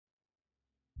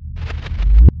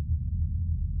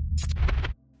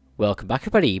Welcome back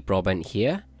everybody, Broadbent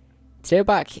here. Today we're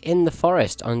back in the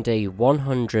forest on day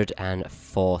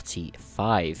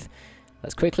 145.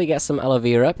 Let's quickly get some aloe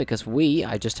vera because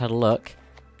I just had a look,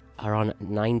 are on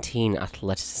 19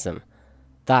 athleticism.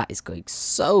 That is going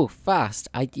so fast,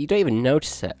 you don't even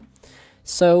notice it.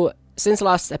 So, since the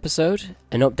last episode,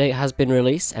 an update has been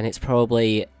released and it's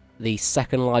probably the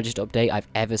second largest update I've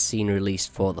ever seen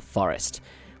released for the forest.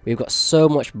 We've got so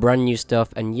much brand new stuff,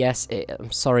 and yes,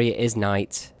 I'm sorry it is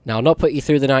night. Now, I'll not put you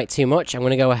through the night too much. I'm going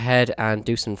to go ahead and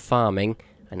do some farming,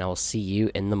 and I will see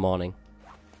you in the morning.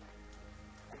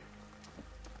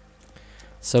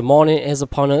 So morning is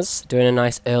upon us, doing a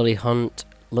nice early hunt.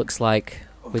 Looks like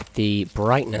with the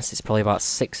brightness, it's probably about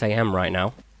 6 AM right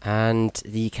now. And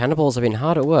the cannibals have been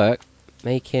hard at work,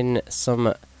 making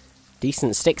some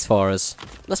decent sticks for us.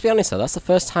 Let's be honest though, that's the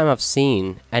first time I've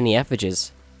seen any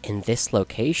effigies in this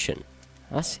location.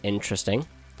 That's interesting.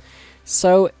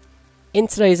 So, in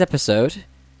today's episode,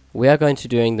 we are going to be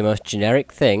doing the most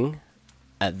generic thing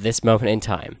at this moment in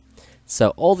time. So,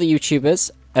 all the YouTubers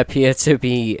appear to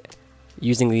be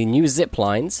using the new zip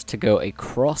lines to go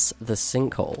across the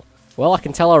sinkhole. Well, I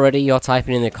can tell already you're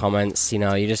typing in the comments, you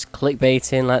know, you're just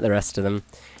clickbaiting like the rest of them.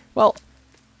 Well,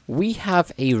 we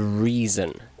have a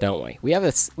reason, don't we? We have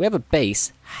a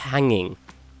base hanging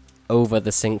over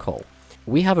the sinkhole.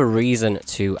 We have a reason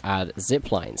to add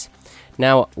zip lines.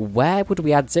 Now, where would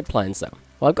we add zip lines though?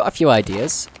 Well, I've got a few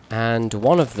ideas, and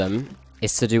one of them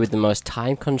is to do with the most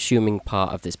time-consuming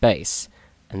part of this base,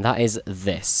 and that is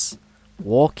this.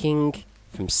 Walking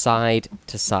from side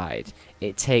to side.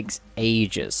 It takes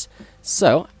ages.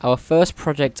 So, our first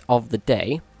project of the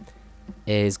day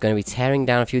is going to be tearing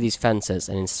down a few of these fences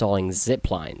and installing zip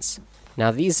lines.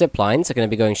 Now, these zip lines are going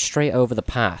to be going straight over the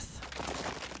path.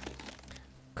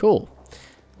 Cool.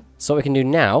 So what we can do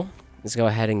now is go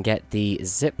ahead and get the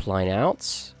zip line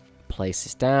out, place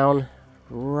this down,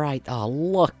 right, oh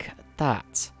look at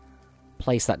that.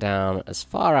 Place that down as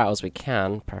far out as we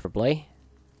can, preferably,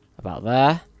 about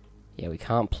there. Yeah, we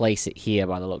can't place it here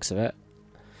by the looks of it.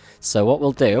 So what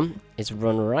we'll do is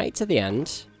run right to the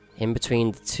end, in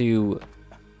between the two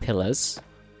pillars,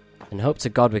 and hope to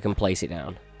God we can place it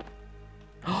down.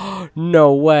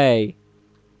 No way!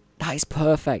 That is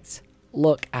perfect!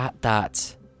 Look at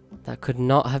that. That could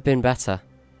not have been better.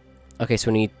 Okay, so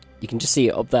you can just see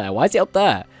it up there. Why is it up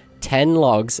there? 10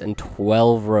 logs and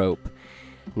 12 rope.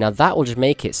 Now that will just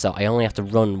make it so I only have to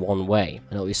run one way,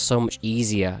 and it'll be so much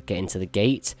easier getting to the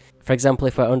gate. For example,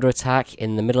 if we're under attack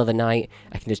in the middle of the night,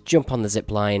 I can just jump on the zip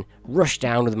line, rush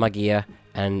down with my gear,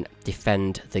 and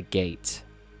defend the gate.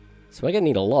 So we're gonna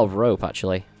need a lot of rope,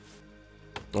 actually.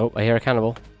 Oh, I hear a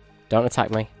cannibal. Don't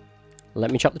attack me. Let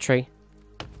me chop the tree.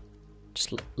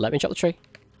 Just let me chop the tree.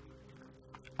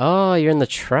 Oh, you're in the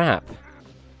trap.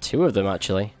 2 of them,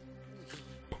 actually.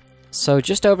 So,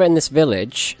 just over in this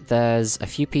village, there's a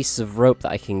few pieces of rope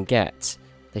that I can get.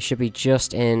 They should be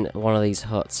just in one of these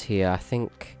huts here. I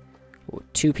think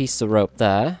 2 pieces of rope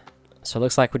there. So, it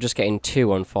looks like we're just getting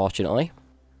 2, unfortunately.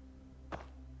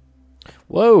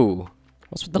 Whoa!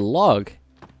 What's with the log?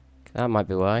 That might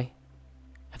be why.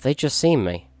 Have they just seen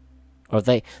me? Or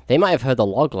they might have heard the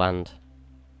log land.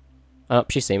 Oh,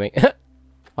 she's seen me.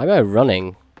 Why am I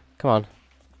running? Come on.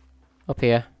 Up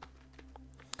here.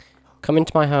 Come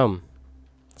into my home.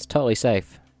 It's totally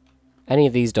safe. Any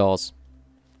of these doors.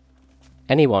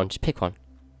 Anyone. Just pick one.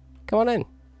 Come on in.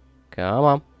 Come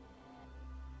on.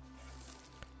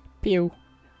 Pew.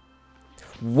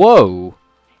 Whoa!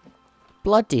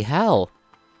 Bloody hell.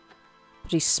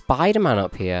 Bloody Spider-Man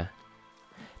up here.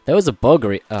 There was a bug.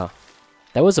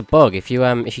 There was a bug. If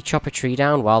you chop a tree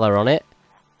down while they're on it,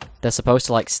 they're supposed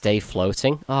to, like, stay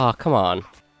floating. Oh, come on.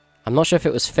 I'm not sure if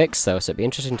it was fixed, though, so it'd be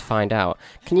interesting to find out.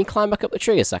 Can you climb back up the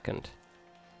tree a second?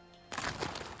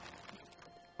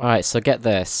 Alright, so get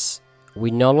this. We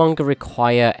no longer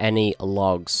require any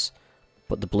logs,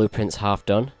 but the blueprint's half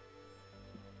done.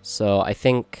 So I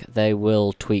think they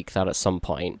will tweak that at some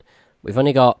point. We've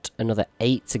only got another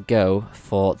 8 to go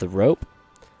for the rope.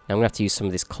 Now I'm going to have to use some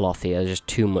of this cloth here. There's just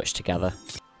too much together.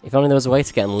 If only there was a way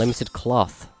to get unlimited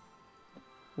cloth.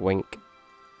 Wink.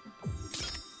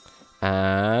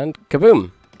 And kaboom!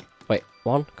 Wait,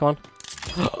 one, come on.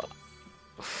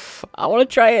 I want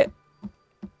to try it!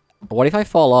 What if I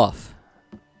fall off?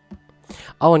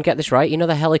 Oh, and get this right, you know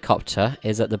the helicopter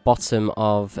is at the bottom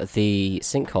of the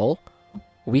sinkhole?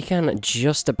 We can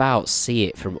just about see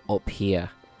it from up here.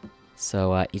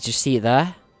 So, you just see it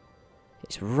there?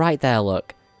 It's right there,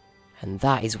 look. And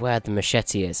that is where the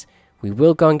machete is. We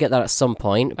will go and get that at some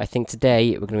point. I think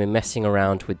today we're going to be messing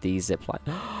around with the zipline.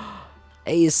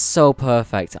 It is so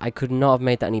perfect. I could not have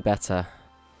made that any better.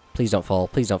 Please don't fall.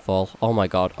 Please don't fall. Oh my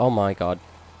god. Oh my god.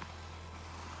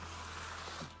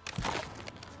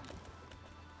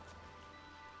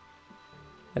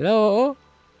 Hello?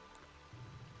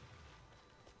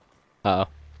 Uh-oh.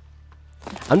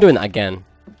 I'm doing that again.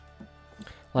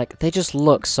 Like, they just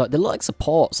look so... They look like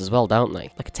supports as well, don't they?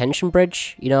 Like a tension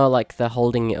bridge, you know, like they're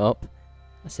holding it up.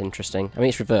 That's interesting. I mean,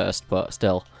 it's reversed, but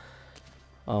still.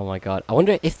 Oh my god. I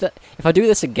wonder if I do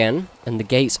this again, and the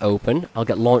gates open, I'll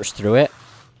get launched through it,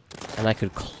 and I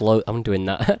could close... I'm doing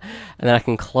that. And then I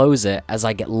can close it as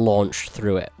I get launched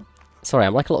through it. Sorry,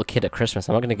 I'm like a little kid at Christmas.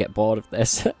 I'm not going to get bored of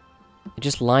this. It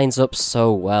just lines up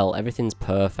so well. Everything's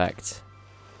perfect.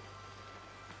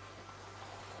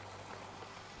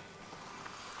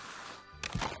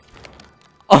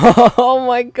 Oh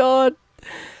my god!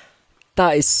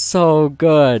 That is so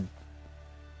good.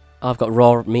 I've got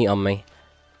raw meat on me.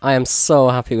 I am so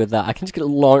happy with that. I can just get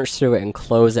launched through it and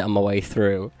close it on my way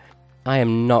through. I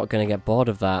am not going to get bored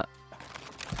of that.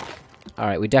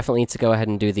 Alright, we definitely need to go ahead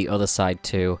and do the other side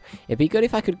too. It'd be good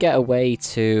if I could get a way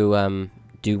to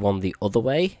do one the other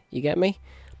way, you get me?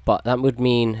 But that would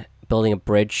mean building a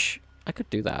bridge. I could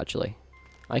do that actually.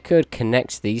 I could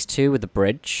connect these two with the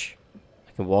bridge.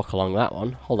 I can walk along that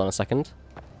one. Hold on a second.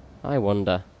 I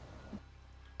wonder.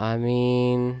 I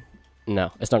mean...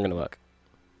 No, it's not going to work.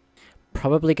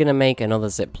 Probably going to make another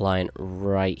zip line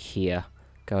right here.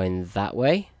 Going that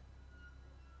way.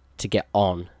 To get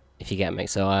on, if you get me.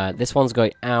 So this one's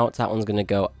going out, that one's going to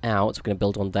go out. We're going to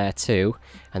build one there too.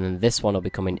 And then this one will be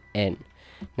coming in.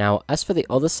 Now, as for the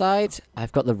other side,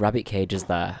 I've got the rabbit cages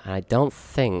there. And I don't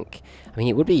think... I mean,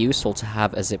 it would be useful to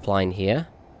have a zip line here.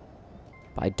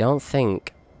 But I don't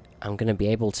think I'm going to be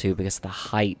able to because of the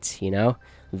height, you know?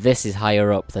 This is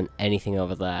higher up than anything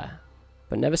over there.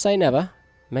 But never say never.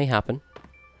 May happen.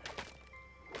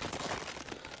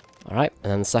 Alright,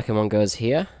 and then the second one goes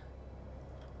here.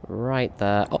 Right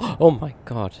there. Oh my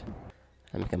god.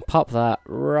 And we can pop that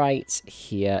right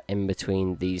here in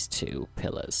between these two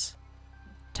pillars.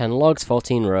 10 logs,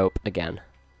 14 rope again.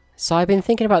 So I've been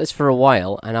thinking about this for a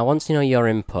while, and I want to know your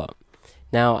input.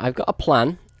 Now, I've got a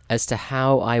plan as to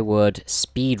how I would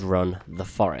speedrun the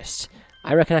forest.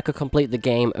 I reckon I could complete the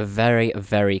game very,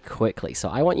 very quickly. So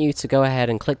I want you to go ahead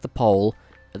and click the poll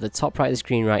at the top right of the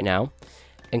screen right now,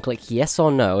 and click yes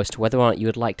or no as to whether or not you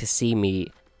would like to see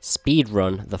me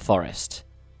speedrun the forest.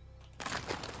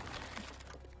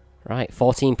 Right,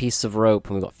 14 pieces of rope,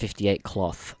 and we've got 58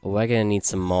 cloth. We're gonna need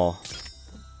some more.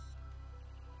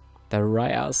 They're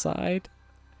right outside.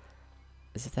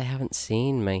 As if they haven't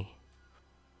seen me.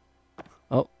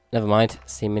 Oh, never mind.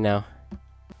 See me now.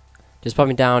 Just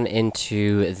popping down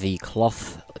into the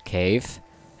cloth cave.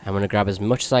 I'm going to grab as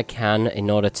much as I can in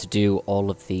order to do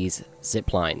all of these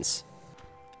zip lines.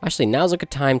 Actually, now's a good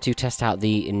time to test out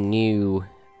the new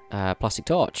plastic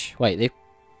torch. Wait,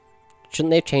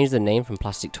 shouldn't they have changed the name from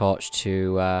plastic torch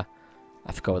to... I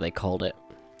forgot what they called it.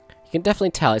 You can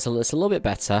definitely tell it's a little bit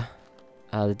better.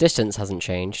 The distance hasn't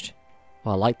changed.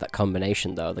 Well, I like that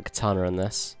combination though, the katana and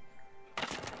this.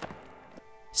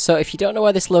 So if you don't know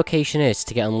where this location is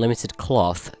to get unlimited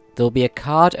cloth, there'll be a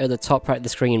card at the top right of the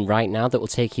screen right now that will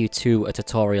take you to a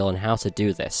tutorial on how to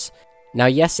do this. Now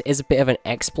yes, it is a bit of an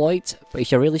exploit, but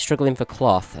if you're really struggling for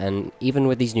cloth, and even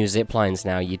with these new zip lines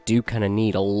now, you do kind of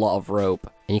need a lot of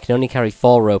rope. And you can only carry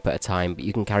 4 rope at a time, but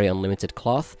you can carry unlimited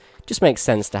cloth. Just makes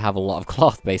sense to have a lot of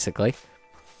cloth, basically.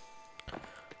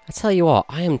 I tell you what,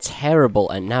 I am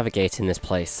terrible at navigating this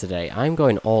place today. I'm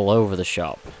going all over the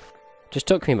shop. Just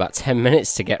took me about 10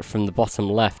 minutes to get from the bottom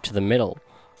left to the middle.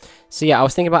 So yeah, I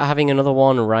was thinking about having another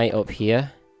one right up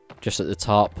here, just at the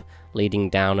top, leading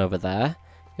down over there.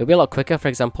 It would be a lot quicker, for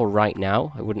example, right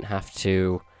now. I wouldn't have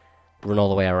to run all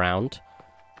the way around.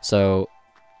 So,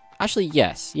 actually,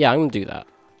 yes. Yeah, I'm going to do that.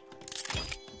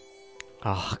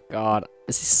 Oh, God.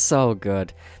 This is so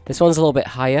good. This one's a little bit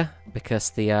higher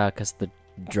because the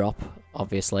drop,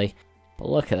 obviously. But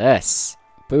look at this.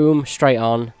 Boom, straight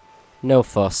on. No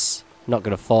fuss. Not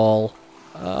going to fall.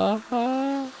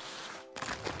 Alright,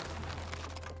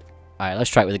 let's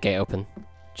try it with the gate open.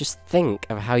 Just think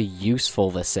of how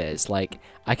useful this is. Like,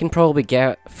 I can probably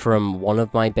get from one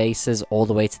of my bases all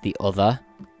the way to the other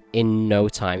in no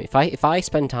time. If I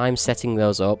spend time setting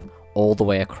those up all the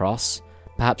way across,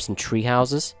 perhaps in tree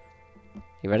houses.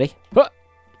 You ready?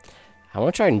 I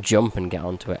want to try and jump and get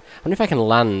onto it. I wonder if I can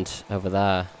land over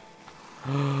there.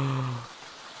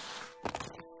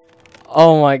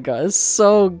 Oh my god, it's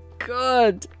so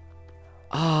good!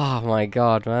 Oh my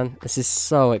god, man. This is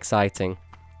so exciting.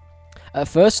 At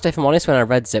first, if I'm honest, when I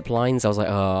read zip lines, I was like,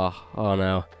 oh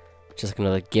no. Just like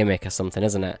another gimmick or something,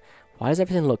 isn't it? Why does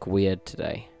everything look weird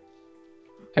today?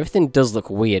 Everything does look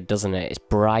weird, doesn't it? It's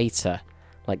brighter.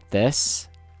 Like this.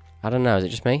 I don't know, is it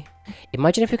just me?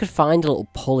 Imagine if we could find a little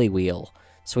pulley wheel.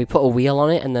 So we put a wheel on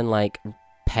it and then, like,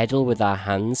 pedal with our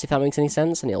hands, if that makes any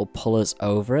sense, and it'll pull us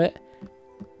over it.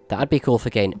 That'd be cool for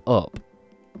getting up.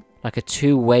 Like a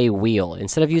two-way wheel,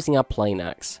 instead of using our plane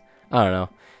axe. I don't know.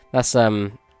 That's, I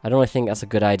don't really think that's a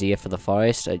good idea for the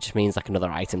forest. It just means, like,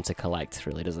 another item to collect,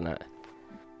 really, doesn't it?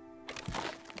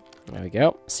 There we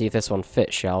go. See if this one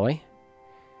fits, shall we?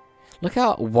 Look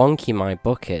how wonky my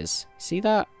book is. See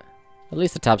that? At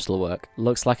least the tabs will work.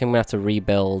 Looks like I'm going to have to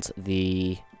rebuild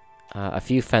the... a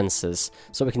few fences.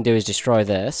 So what we can do is destroy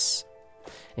this.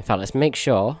 In fact, let's make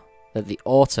sure that the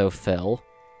autofill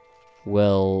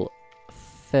will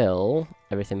fill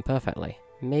everything perfectly.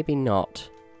 Maybe not.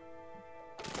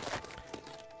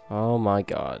 Oh my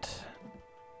god.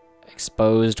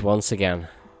 Exposed once again.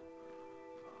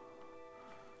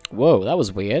 Whoa, that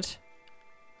was weird.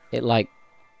 It like...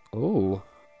 Ooh.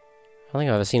 I don't think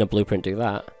I've ever seen a blueprint do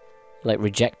that. It, like,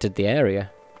 rejected the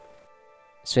area.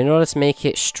 So in order to make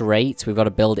it straight, we've got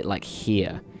to build it like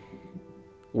here.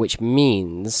 Which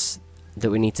means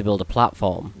that we need to build a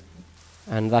platform.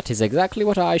 And that is exactly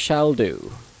what I shall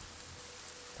do.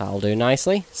 That'll do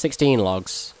nicely. 16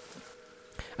 logs.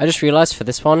 I just realised for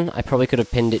this one, I probably could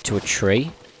have pinned it to a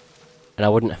tree. And I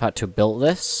wouldn't have had to build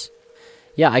this.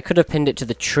 Yeah, I could have pinned it to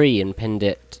the tree and pinned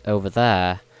it over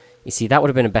there. You see, that would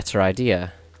have been a better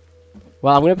idea.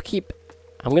 Well, I'm going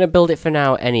to build it for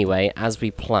now anyway, as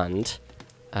we planned.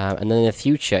 And then in the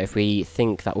future, if we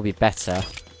think that will be better,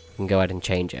 we can go ahead and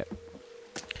change it.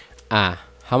 Ah,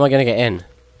 how am I going to get in?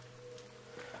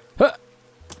 Huh!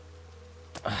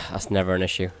 That's never an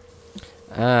issue.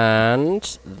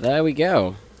 And there we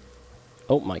go.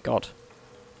 Oh my god.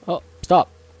 Oh, stop.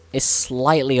 It's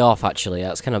slightly off, actually.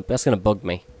 That's gonna bug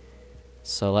me.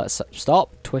 So let's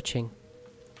stop twitching.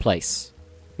 Place.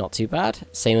 Not too bad.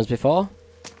 Same as before.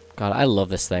 God, I love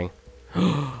this thing.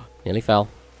 Nearly fell.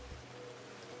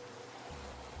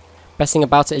 Best thing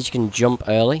about it is you can jump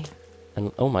early.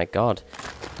 And oh my god.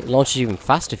 It launches even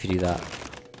faster if you do that.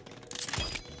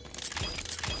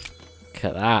 Look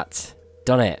at that.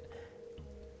 Done it.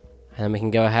 And then we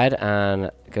can go ahead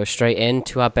and go straight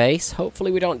into our base.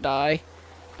 Hopefully we don't die.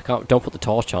 Don't put the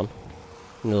torch on.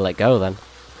 I'm gonna let go then.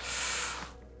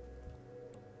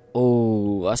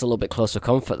 Oh, that's a little bit close for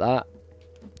comfort, that.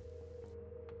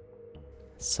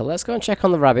 So let's go and check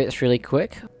on the rabbits really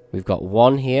quick. We've got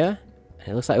one here. And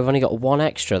it looks like we've only got one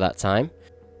extra that time.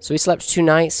 So we slept 2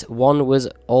 nights. One was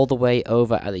all the way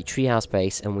over at the treehouse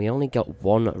base, and we only got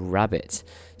 1 rabbit.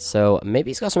 So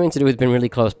maybe it's got something to do with being really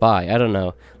close by. I don't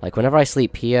know. Like, whenever I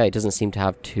sleep here, it doesn't seem to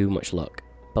have too much luck.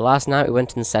 But last night we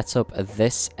went and set up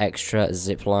this extra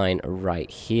zip line right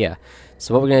here.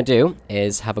 So what we're going to do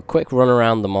is have a quick run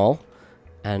around them all.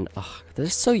 And oh, they're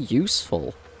so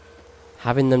useful.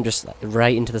 Having them just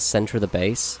right into the center of the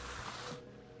base.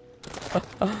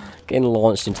 Getting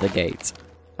launched into the gate.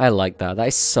 I like that. That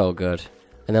is so good.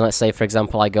 And then let's say, for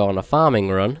example, I go on a farming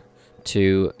run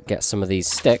to get some of these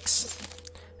sticks.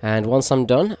 And once I'm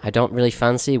done, I don't really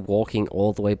fancy walking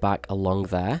all the way back along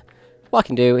there. What I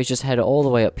can do is just head all the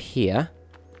way up here.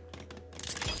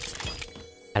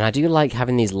 And I do like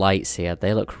having these lights here.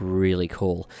 They look really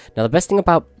cool. Now, the best thing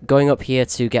about going up here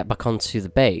to get back onto the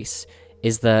base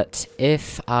is that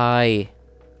if I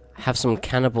have some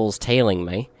cannibals tailing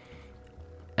me,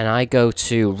 and I go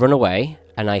to run away,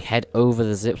 and I head over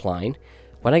the zip line,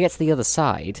 when I get to the other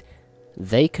side,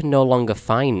 they can no longer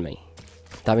find me.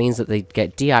 That means that they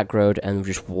get de-aggroed and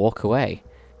just walk away.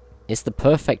 It's the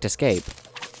perfect escape.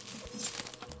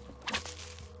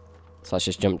 So let's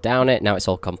just jump down it. Now it's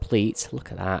all complete.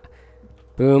 Look at that.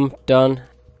 Boom. Done.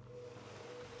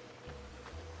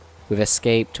 We've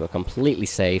escaped. We're completely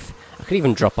safe. I could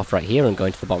even drop off right here and go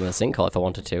into the bottom of the sinkhole if I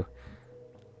wanted to.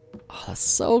 Oh, that's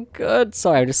so good.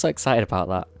 Sorry, I'm just so excited about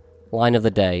that. Line of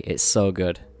the day. It's so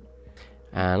good.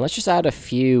 And let's just add a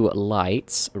few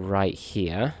lights right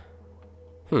here.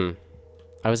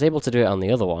 I was able to do it on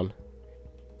the other one.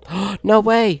 No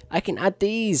way! I can add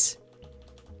these!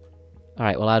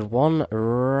 Alright, we'll add one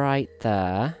right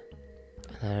there.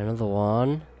 And then another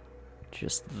one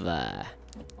just there.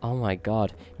 Oh my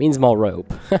god. Means more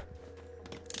rope.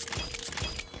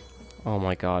 Oh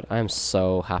my god, I am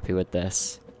so happy with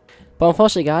this. But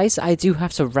unfortunately, guys, I do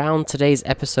have to round today's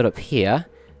episode up here.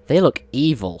 They look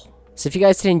evil. So if you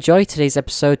guys did enjoy today's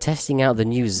episode testing out the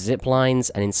new zip lines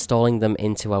and installing them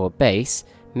into our base,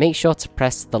 make sure to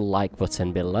press the like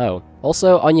button below.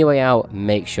 Also, on your way out,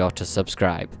 make sure to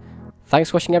subscribe. Thanks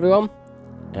for watching, everyone,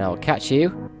 and I'll catch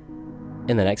you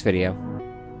in the next video.